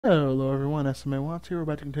Hello everyone, SMA Watts here. We're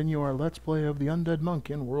about to continue our Let's Play of the Undead Monk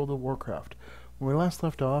in World of Warcraft. When we last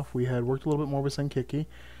left off, we had worked a little bit more with Senkiki.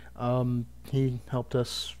 He helped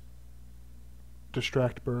us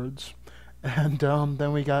distract birds. And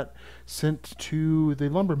then we got sent to the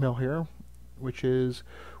lumber mill here, which is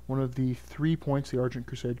one of the 3 points the Argent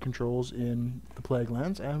Crusade controls in the Plague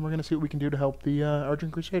Lands. And we're going to see what we can do to help the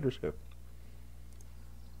Argent Crusaders here.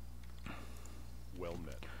 Well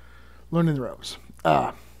met. Learning the ropes.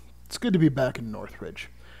 It's good to be back in Northridge.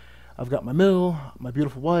 I've got my mill, my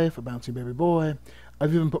beautiful wife, a bouncing baby boy.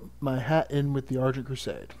 I've even put my hat in with the Argent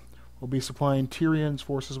Crusade. We'll be supplying Tyrion's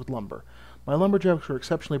forces with lumber. My lumberjacks were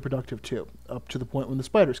exceptionally productive too, up to the point when the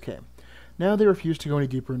spiders came. Now they refuse to go any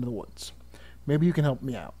deeper into the woods. Maybe you can help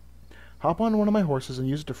me out. Hop on one of my horses and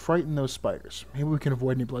use it to frighten those spiders. Maybe we can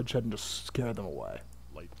avoid any bloodshed and just scare them away.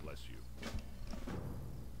 Light bless you.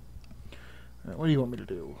 Alright, what do you want me to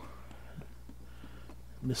do?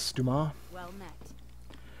 Miss Dumas? Well met.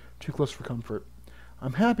 Too close for comfort.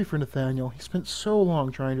 I'm happy for Nathaniel. He spent so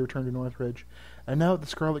long trying to return to Northridge, and now with the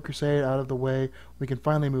Scarlet Crusade out of the way, we can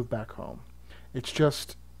finally move back home. It's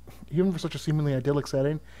just, even for such a seemingly idyllic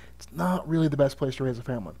setting, it's not really the best place to raise a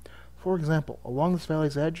family. For example, along this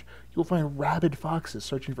valley's edge, you'll find rabid foxes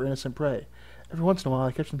searching for innocent prey. Every once in a while,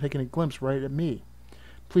 I catch them taking a glimpse right at me.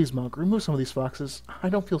 Please, Monk, remove some of these foxes. I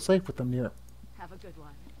don't feel safe with them near. Have a good one.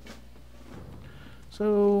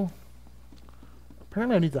 So,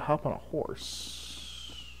 apparently I need to hop on a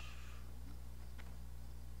horse.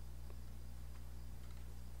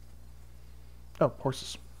 Oh,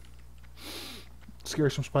 horses. Scare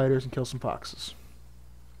some spiders and kill some foxes.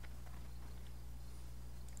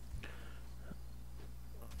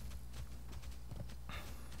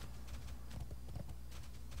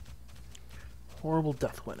 Horrible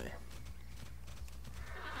death whinny.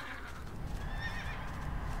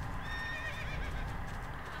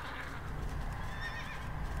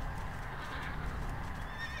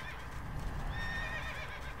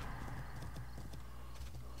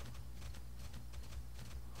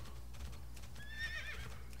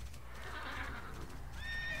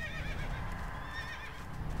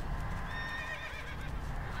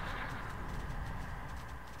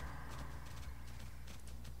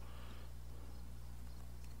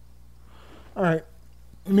 Alright,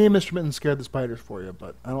 me and Mr. Mitten scared the spiders for you,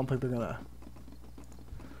 but I don't think they're gonna...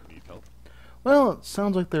 Need help? Well, it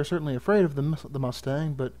sounds like they're certainly afraid of the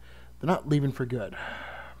Mustang, but they're not leaving for good.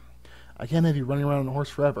 I can't have you running around on a horse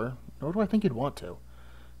forever, nor do I think you'd want to.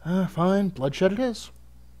 Fine, bloodshed it is.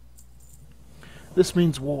 This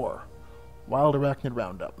means war. Wild arachnid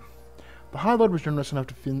roundup. The High Lord was generous enough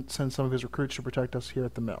to send some of his recruits to protect us here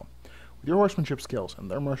at the mill. With your horsemanship skills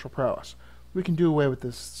and their martial prowess, we can do away with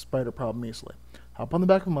this spider problem easily. Hop on the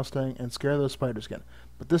back of a Mustang and scare those spiders again.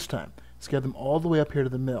 But this time, scare them all the way up here to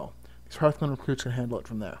the mill. These Hearthman recruits can handle it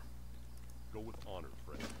from there. Go with honor,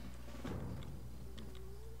 friend.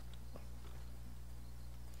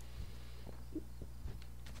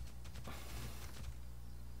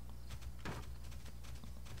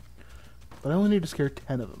 But I only need to scare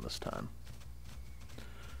 10 of them this time.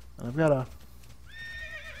 And I've got a...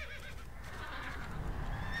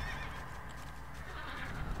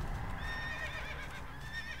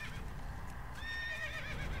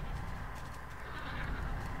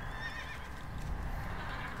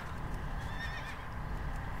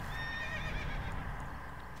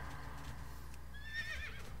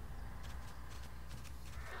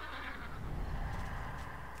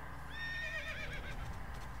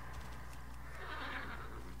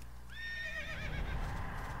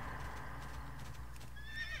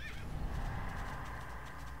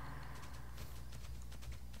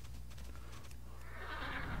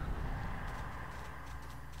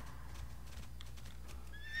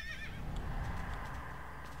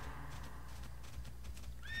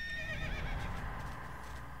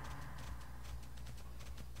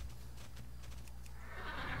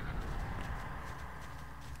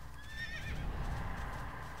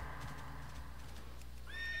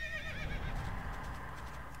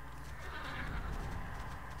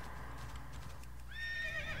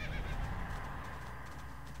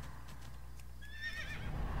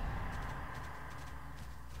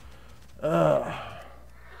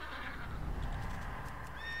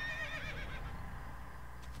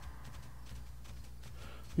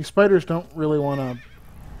 These spiders don't really want to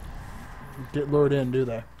get lured in, do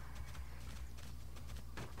they?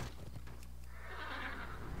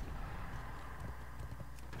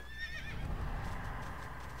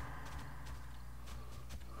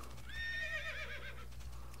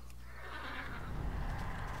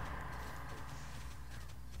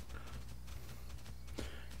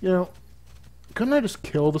 You know, couldn't I just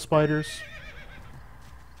kill the spiders?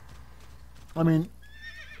 I mean,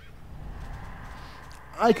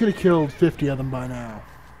 I could have killed 50 of them by now.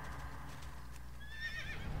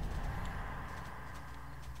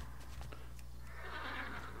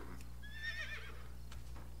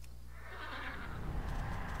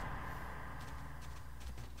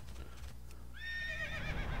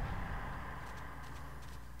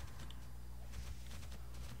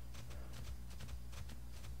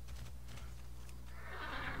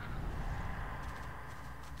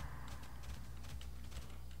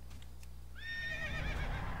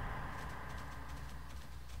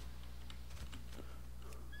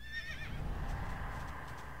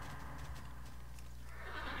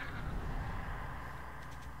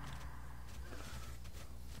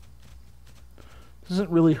 This isn't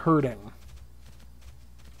really hurting.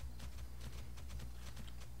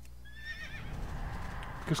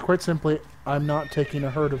 Because quite simply, I'm not taking a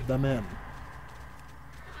herd of them in.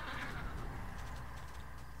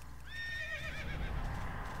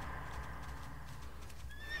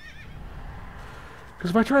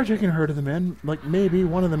 Because if I try taking a herd of them in, like maybe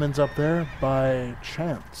one of them ends up there by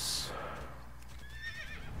chance.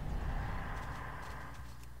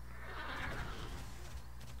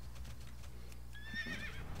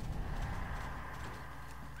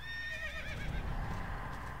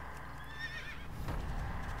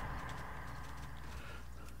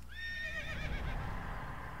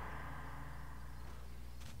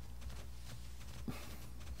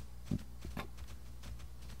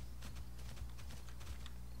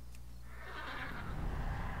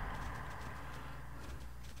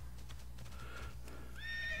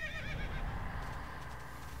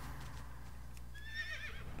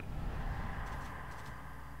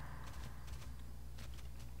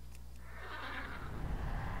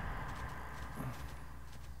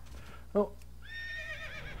 Oh.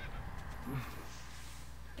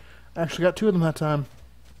 I actually got 2 of them that time.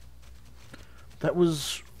 That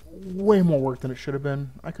was way more work than it should have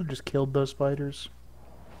been. I could have just killed those spiders.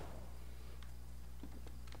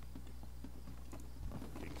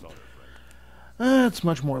 That's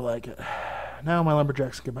much more like it. Now my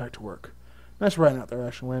lumberjacks can get back to work. Nice riding out there,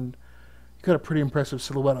 Ashwind. You got a pretty impressive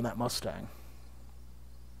silhouette on that Mustang.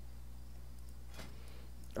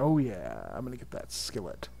 Oh yeah, I'm gonna get that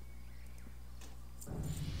skillet.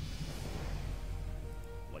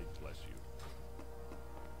 Light bless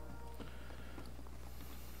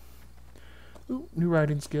you. Ooh, new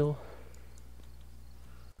riding skill.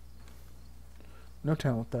 No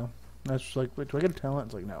talent though. That's just like, wait, do I get a talent?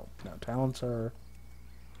 It's like, no. No, talents are...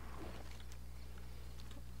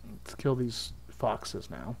 Let's kill these foxes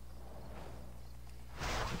now.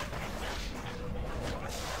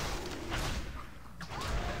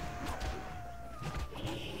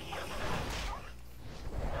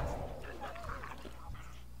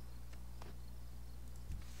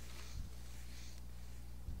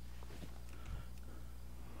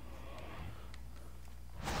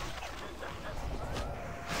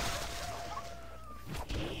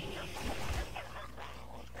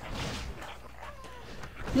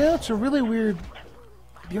 Yeah, it's a really weird...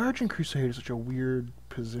 The Argent Crusade is such a weird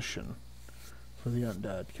position for the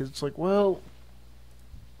Undead. Because it's like, well...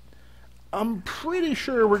 I'm pretty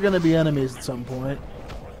sure we're going to be enemies at some point.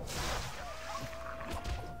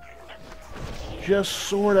 Just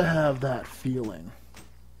sort of have that feeling.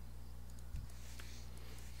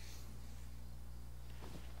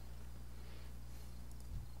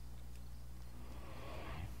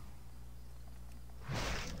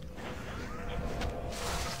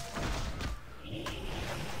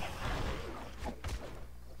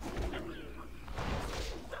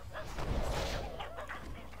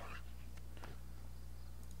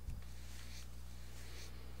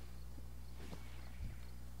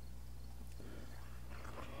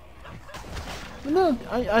 No,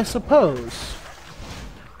 I suppose.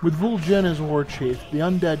 With Vol'jin as war chief, the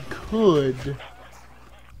Undead could,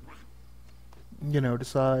 you know,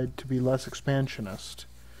 decide to be less expansionist.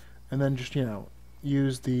 And then just, you know,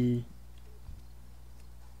 use the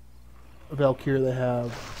Valkyr they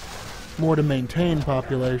have more to maintain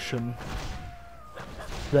population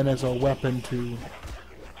than as a weapon to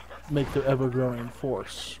make their ever-growing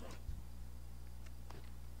force.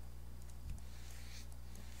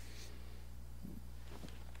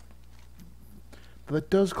 That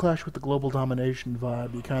does clash with the global domination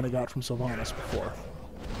vibe you kind of got from Sylvanas before.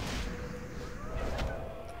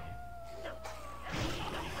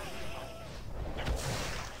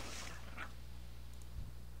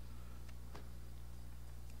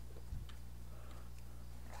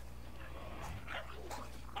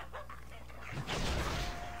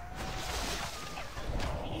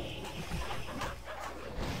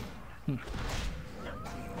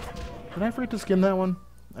 Did I forget to skim that one?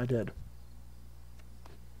 I did.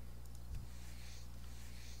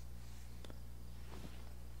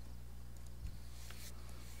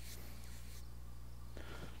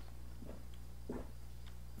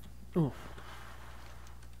 Oof.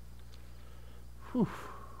 Whew.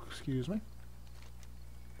 Excuse me.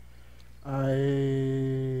 I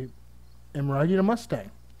am riding a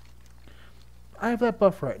Mustang. I have that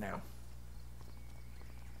buff right now.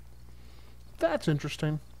 That's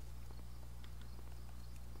interesting.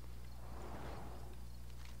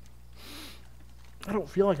 I don't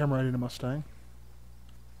feel like I'm riding a Mustang.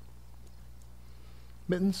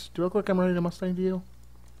 Mittens, do I look like I'm riding a Mustang to you?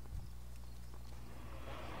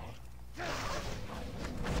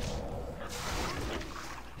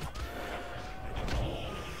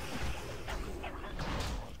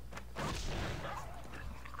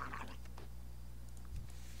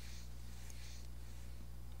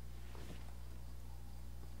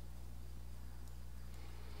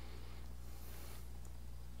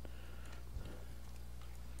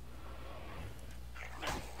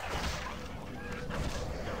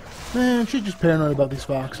 Man, she's just paranoid about these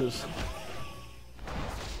foxes.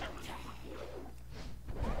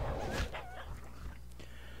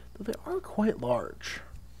 Though they are quite large.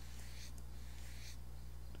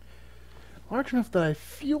 Large enough that I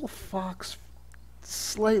feel fox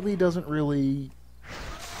slightly doesn't really...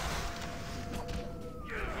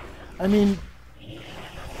 I mean,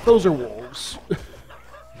 those are wolves.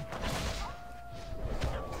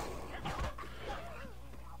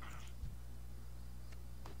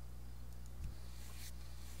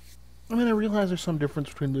 I mean, I realize there's some difference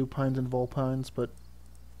between lupines and vulpines, but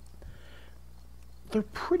they're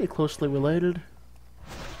pretty closely related.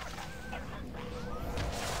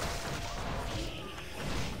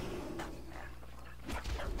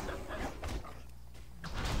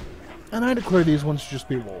 And I declare these ones to just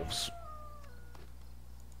be wolves.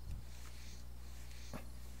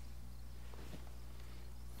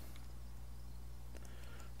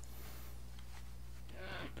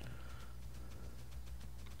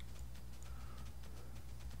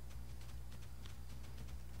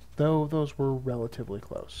 Though those were relatively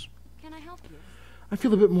close. Can I help you? I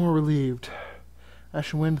feel a bit more relieved.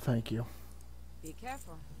 Ash and Wind, thank you. Be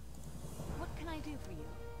careful. What can I do for you?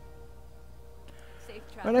 Safe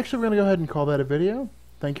Alright, travel. actually we're going to go ahead and call that a video.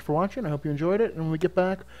 Thank you for watching. I hope you enjoyed it. And when we get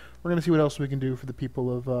back, we're going to see what else we can do for the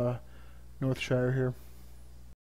people of Northshire here.